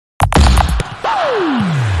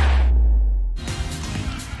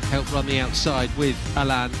help run the outside with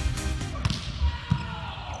Alan.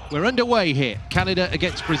 We're underway here. Canada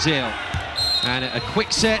against Brazil. And a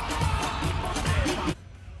quick set.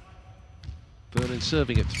 Vernon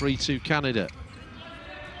serving at 3-2 Canada.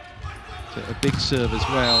 So a big serve as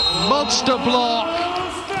well. Monster block!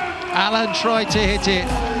 Alan tried to hit it,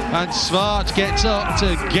 and Svart gets up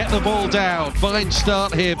to get the ball down. Fine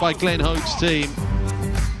start here by Glenn Hoag's team.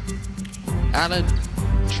 Alan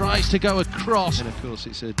tries to go across, and of course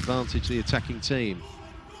it's an advantage to the attacking team.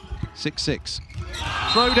 6-6.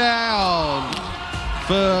 Throw down!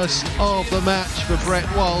 First of the match for Brett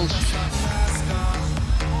Walsh.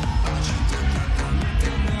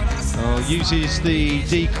 Oh, uses the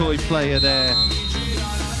decoy player there,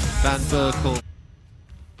 Van Berkel.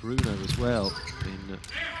 Bruno as well in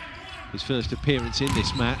his first appearance in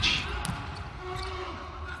this match.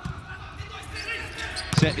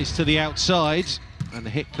 Set is to the outside, and the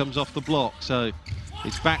hit comes off the block, so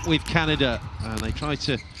it's back with Canada, and they try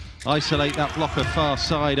to isolate that blocker far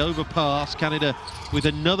side, overpass. Canada with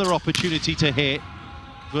another opportunity to hit.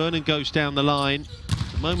 Vernon goes down the line,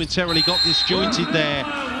 momentarily got disjointed there,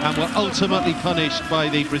 and were ultimately punished by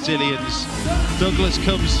the Brazilians. Douglas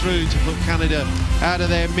comes through to put Canada out of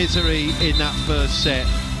their misery in that first set.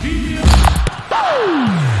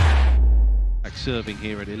 Back serving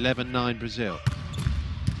here at 11-9 Brazil.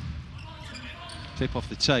 Clip off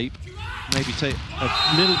the tape, maybe take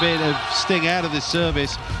a little bit of sting out of the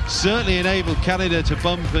service. Certainly enabled Canada to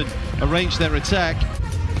bump and arrange their attack.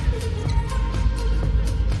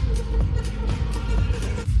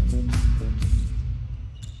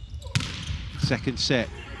 Second set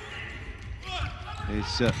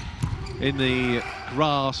is in the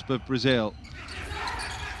grasp of Brazil.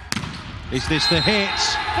 Is this the hit?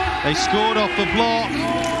 They scored off the block,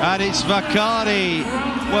 and it's Vakari.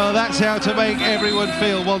 Well, that's how to make everyone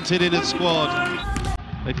feel wanted in a squad.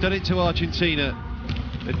 They've done it to Argentina,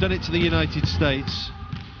 they've done it to the United States,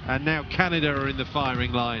 and now Canada are in the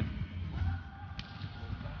firing line.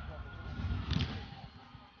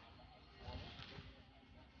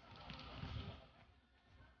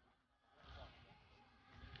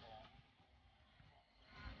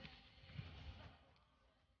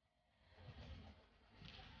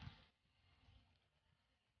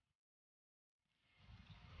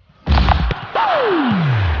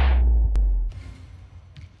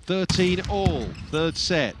 All, third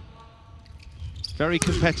set. Very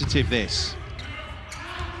competitive this.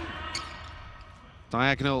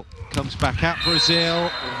 Diagonal comes back at Brazil,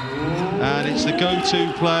 and it's the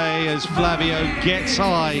go-to play as Flavio gets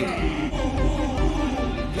high.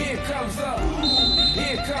 Here comes up.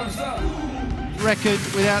 Here comes up. Record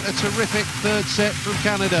without a terrific third set from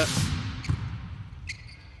Canada.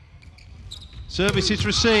 Service is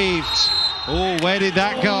received. Oh, where did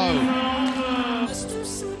that go?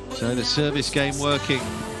 So the service game working,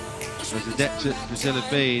 as adept at Brazil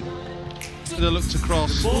have been. Looked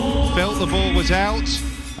across, felt the ball was out,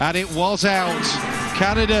 and it was out.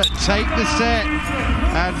 Canada take the set,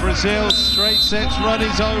 and Brazil's straight sets run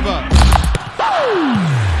is over.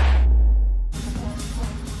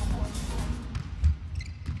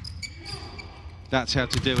 That's how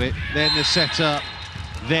to do it. Then the setup,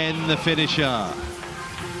 then the finisher.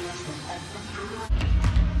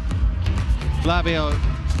 Flavio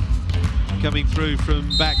coming through from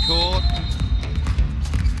backcourt.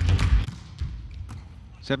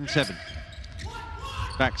 7-7.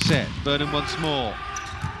 Back set. Vernon once more.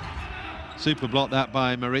 Super block that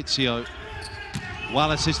by Maurizio.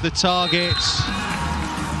 Wallace is the target.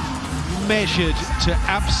 Measured to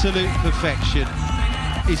absolute perfection.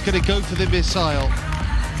 He's going to go for the missile,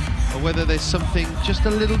 or whether there's something just a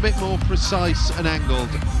little bit more precise and angled.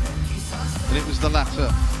 And it was the latter.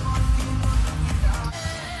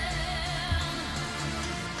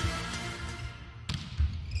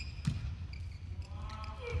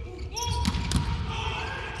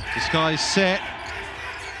 Disguise set.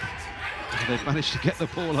 They've managed to get the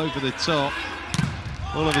ball over the top.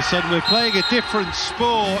 All of a sudden we're playing a different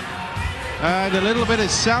sport, and a little bit of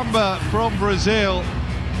samba from Brazil,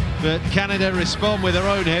 but Canada respond with their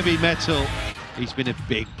own heavy metal. He's been a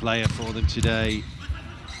big player for them today.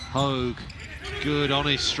 Hoag, good,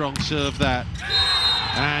 honest, strong serve that.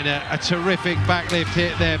 And a terrific backlift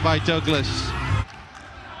hit there by Douglas.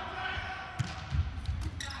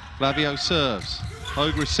 Flavio serves.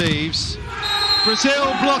 Hoag receives. Brazil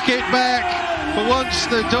block it back. For once,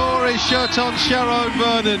 the door is shut on Sharon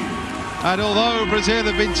Vernon. And although Brazil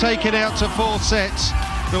have been taken out to 4 sets,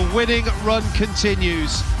 the winning run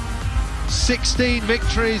continues. 16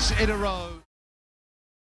 victories in a row.